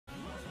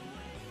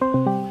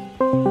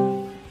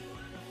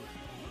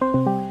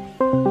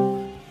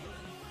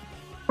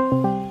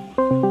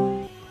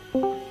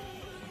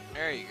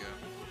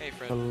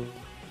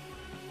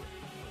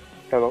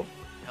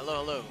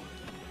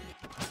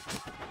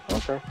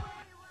practicing?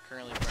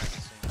 Currently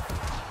practicing.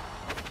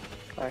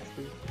 I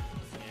see.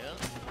 Yeah.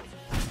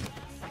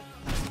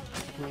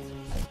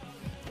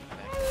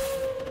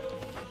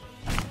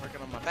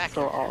 Working on my back.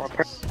 So,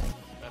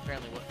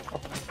 apparently what?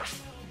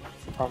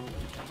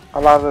 A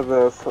lot of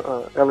the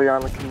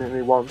Eliana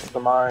community wants the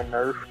mine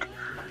nerfed.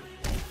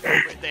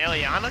 Wait, the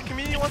Eliana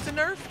community wants it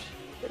nerfed?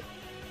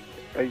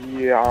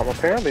 Yeah,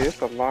 apparently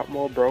it's a lot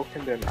more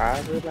broken than I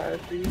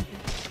realized.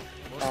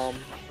 What's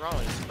wrong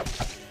with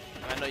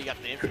it? I know you got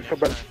the infinite So,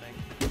 kind of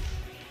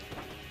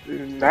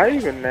thing. not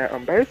even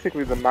that.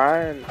 Basically, the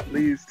mine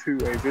leads to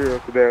a 0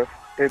 to death.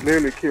 It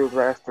literally kills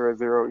Raster at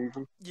 0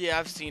 even. Yeah,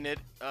 I've seen it.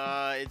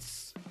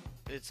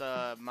 It's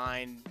a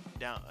mine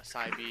down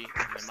side B,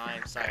 and then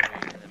mine side A,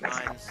 and then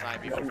mine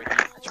side B for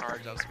freaking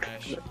charge up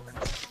smash.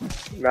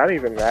 Not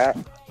even that.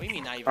 What do you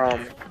mean not even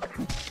that?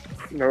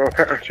 No,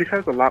 she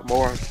has a lot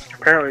more.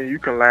 Apparently, you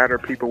can ladder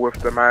people with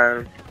the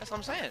mine. That's what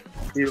I'm saying.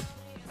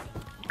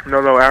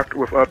 No, after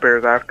with up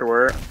airs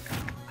afterward,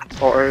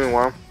 or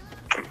anyone.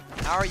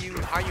 How are you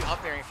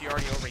up there if you're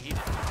already overheated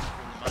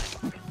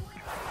from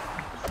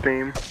the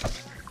Steam. mine?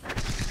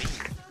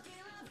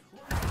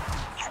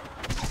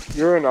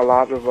 You're in a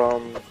lot of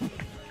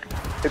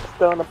it's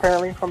done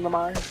apparently from the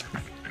mine.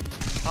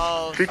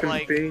 Oh, She so can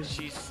like see.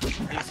 she's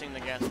releasing the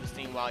gas and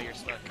steam while you're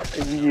stuck.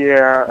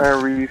 Yeah,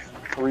 and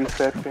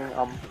resetting.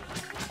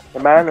 The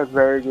mine is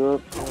very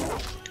good.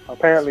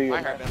 Apparently,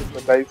 matchups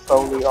are based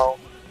solely on.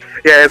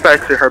 Yeah, it's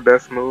actually her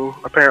best move.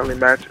 Apparently,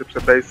 matchups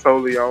are based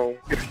solely on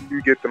if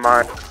you get the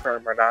mine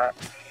confirmed or not.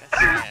 That's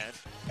sad.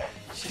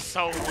 She's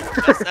so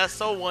that's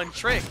so one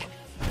trick.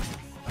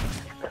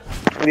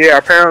 Yeah,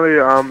 apparently,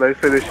 they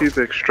say that she's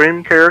an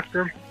extreme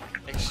character.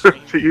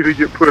 Extreme. She either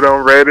get put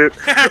on Reddit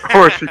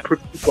or she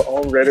puts people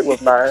on Reddit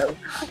with mine.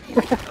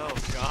 Oh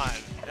god,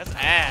 that's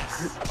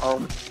ass.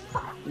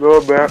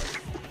 Little bit.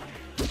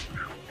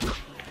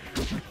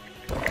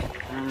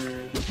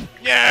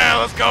 Yeah,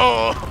 let's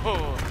go.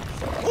 Woo!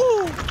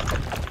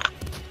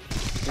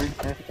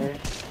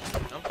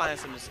 I'm finding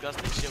some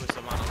disgusting shit with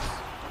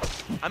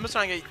Sylvanos. I'm just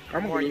trying to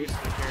get more used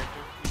to the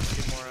character.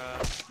 Get more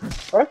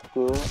That's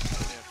cool.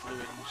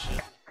 fluid and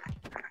shit.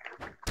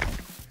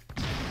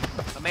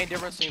 The main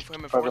difference between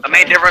him and Forza.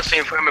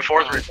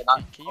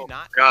 Can you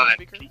not put me on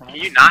speaker? Can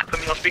you not put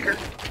me on speaker?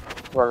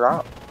 Why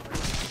not?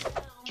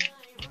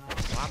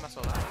 Why am I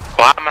so loud?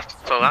 Why am I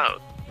so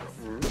loud?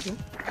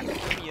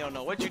 You don't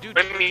know what you do.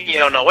 You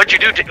don't know what you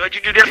do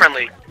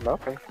differently.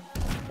 Nothing.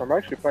 I'm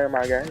actually playing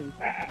my game.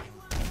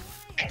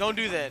 Don't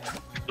do that.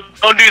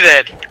 Don't do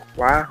that.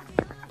 Why?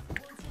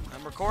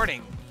 I'm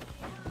recording.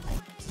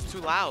 This is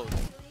too loud.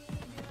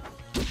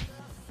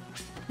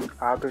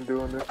 I've been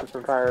doing this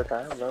entire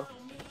time though.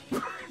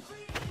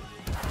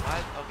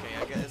 Why? Okay,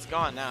 I guess it's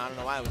gone now. I don't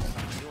know why I was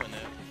doing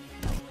that.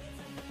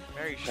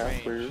 Very strange.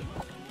 That's weird.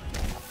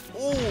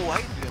 Ooh,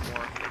 I can do that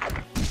more.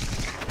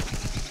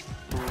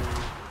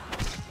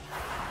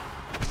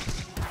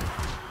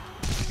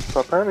 So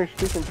apparently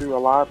she can do a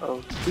lot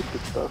of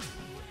stupid stuff.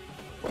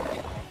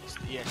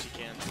 Yeah, she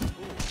can.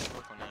 Ooh,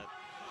 work on that.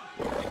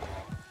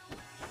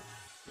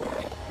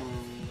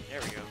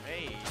 There we go.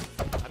 Hey,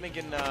 I've been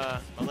getting my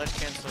ledge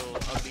cancel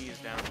of these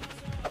down.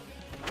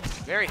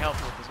 Very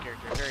helpful with this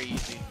character. Very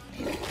easy.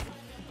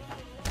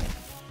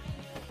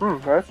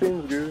 That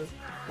seems good.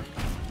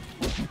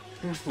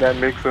 That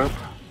mix up.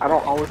 I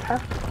don't always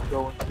have to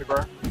go into the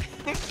ground.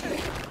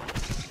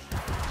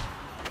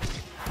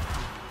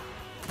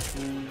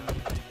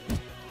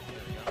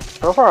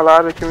 So far, a lot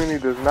of the community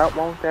does not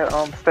want that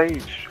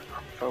stage.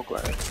 I'm so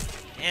glad.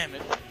 Damn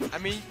it. I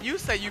mean, you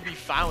said you'd be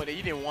fine with it.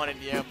 You didn't want it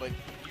yet, but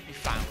you'd be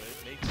fine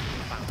with it. You'd be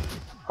fine with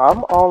it.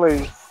 I'm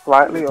only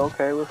slightly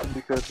okay with it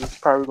because it's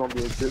probably going to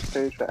be a good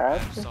stage for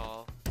action.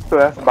 So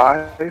that's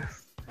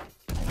biased.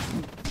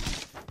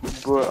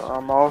 But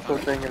I'm also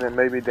thinking that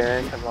maybe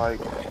Dan can like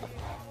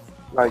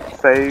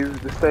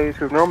save the stage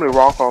because normally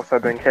walk-offs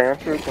have been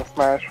canceled in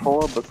Smash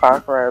 4, but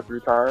Sakura has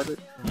retired it.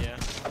 Yeah.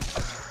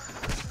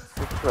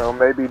 So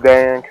maybe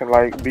Dan can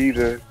like be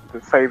the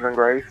saving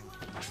grace.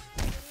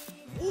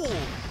 Ooh.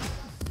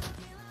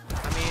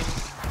 I mean,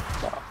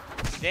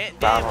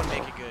 Dan would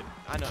make it good.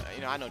 I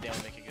know Dan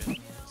would make it good.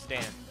 It's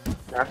Dan.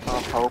 That's what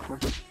I'm hoping.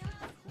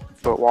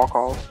 But walk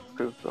off,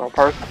 because a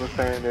person was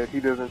saying that he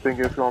doesn't think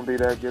it's gonna be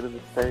that good of a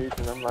stage,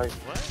 and I'm like,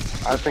 what?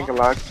 I think a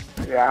lot.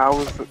 Yeah,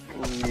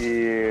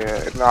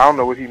 no, I don't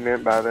know what he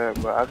meant by that,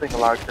 but I think a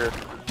lot of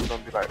characters are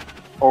gonna be like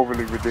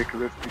overly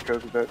ridiculous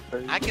because of that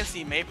stage. I can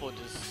see Maple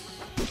just.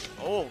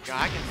 Oh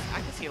god, I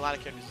can see a lot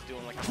of characters just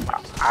doing like a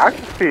bunch of I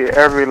can see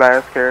every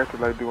last character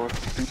like doing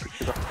some stupid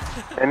shit.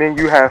 And then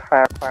you have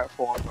 5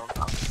 platforms on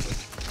top.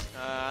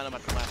 I don't know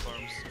about the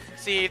platforms.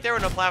 See, if there were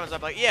no platforms, I'd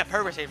be like, yeah,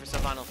 perfect stage for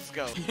Sylvanos, let's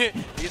go.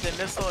 Use the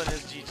missile and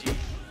his GG.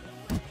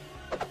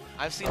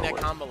 I've seen that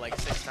combo like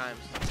 6 times.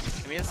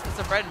 I mean, it's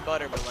a bread and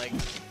butter, but like,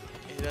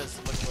 it does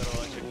look a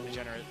little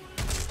degenerate.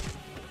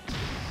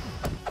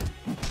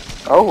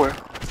 Oh well.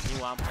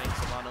 Meanwhile, I'm playing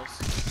Sylvanos.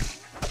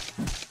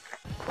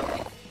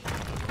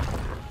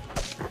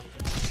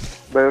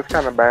 But it's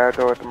kind of bad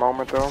though at the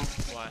moment though.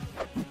 Why?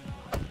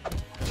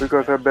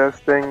 Because her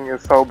best thing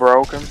is so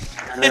broken.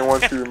 And then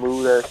once you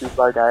remove that, she's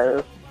like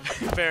ass.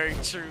 Very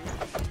true.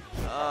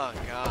 Oh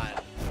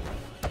god.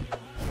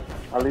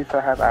 At least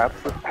I have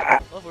absence. I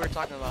love we were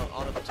talking about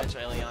all the potential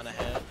Eliana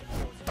had.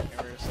 And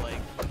we're just like,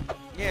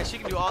 yeah, she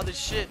can do all this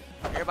shit.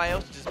 Everybody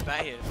else is just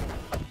bad.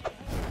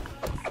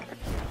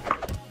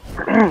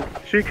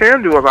 She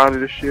can do a lot of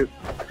this shit.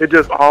 It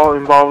just all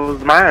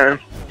involves mine.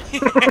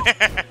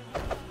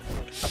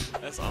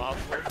 That's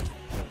awful.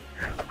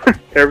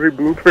 Every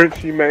blueprint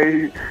she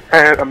made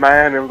had a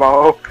man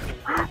involved.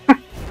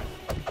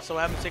 So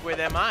having to take away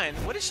that mind,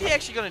 what is she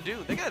actually gonna do?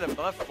 They gotta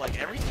buff like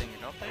everything,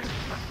 don't they?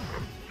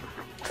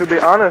 To be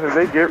honest, if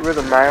they get rid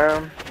of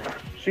man,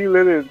 she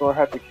literally is gonna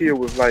have to kill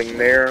with like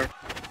Nair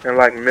and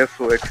like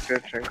missile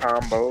extension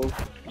combos.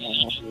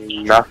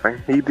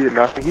 Nothing. He did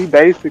nothing. He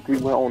basically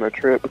went on a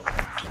trip.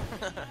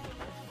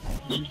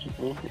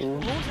 Who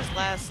was his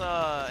last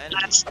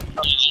enemy?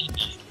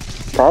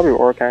 Probably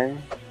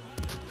Arcane.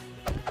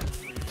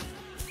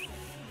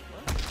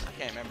 I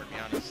can't remember, to be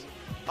honest.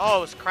 Oh,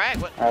 it was Crag.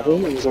 What? I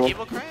think it was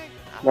Evil Crag?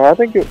 No, I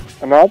think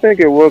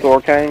it was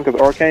Arcane because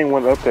Arcane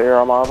went up to Air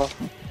Armada.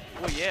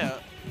 Well, yeah.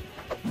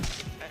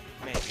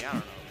 Maybe, I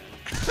don't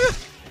know.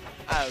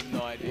 I have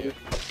no idea.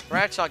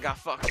 Bradshaw got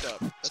fucked up.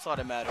 That's all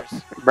that matters.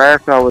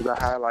 Bradshaw was the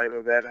highlight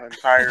of that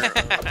entire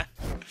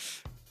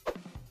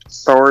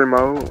story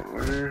mode.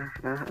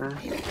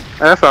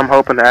 That's why I'm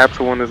hoping the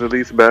Apsa one is at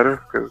least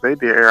better because they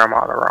did Air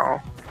Armada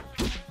wrong.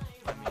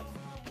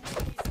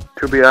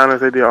 To be honest,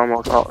 they did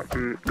almost all.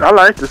 I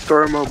like the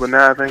story mode, but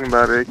now I think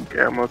about it,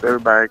 almost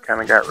everybody kind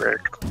of got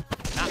wrecked.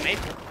 Not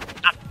Maple.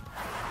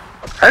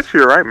 Actually,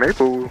 you're right.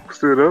 Maple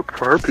stood up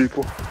for her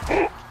people.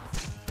 You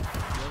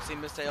don't see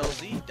Mr.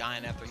 LZ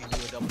dying after he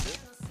do a double dip.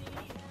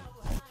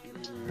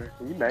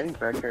 He named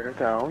that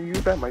character. I don't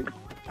use that Maple.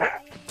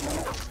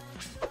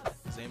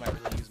 Does anybody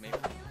really use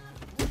Maple?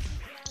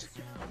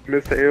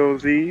 Mr.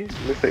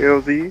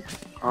 LZ.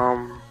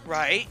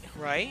 Right.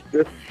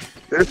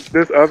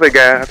 This other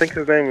guy, I think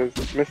his name is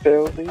Mr.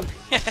 LZ.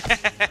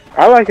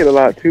 I like it a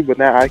lot too, but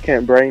now I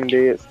can't brain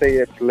dead stay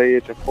at the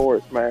ledge and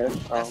forward smash.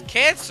 That's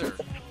cancer.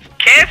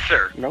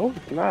 Cancer! No,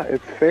 it's not.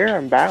 It's fair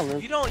and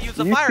balanced. You don't use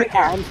a You fire see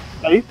how cancer.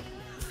 I'm safe?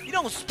 You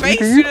don't space,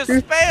 you just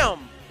spam.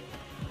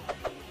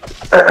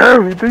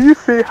 Do you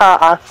see how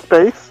I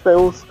space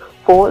those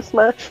forward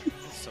smashes?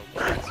 So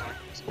bad.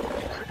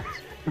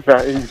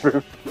 Not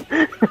even.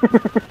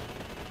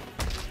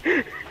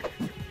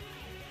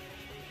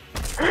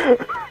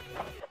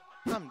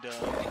 I'm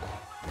done.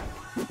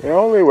 It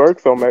only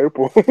works on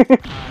Maple.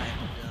 Alright.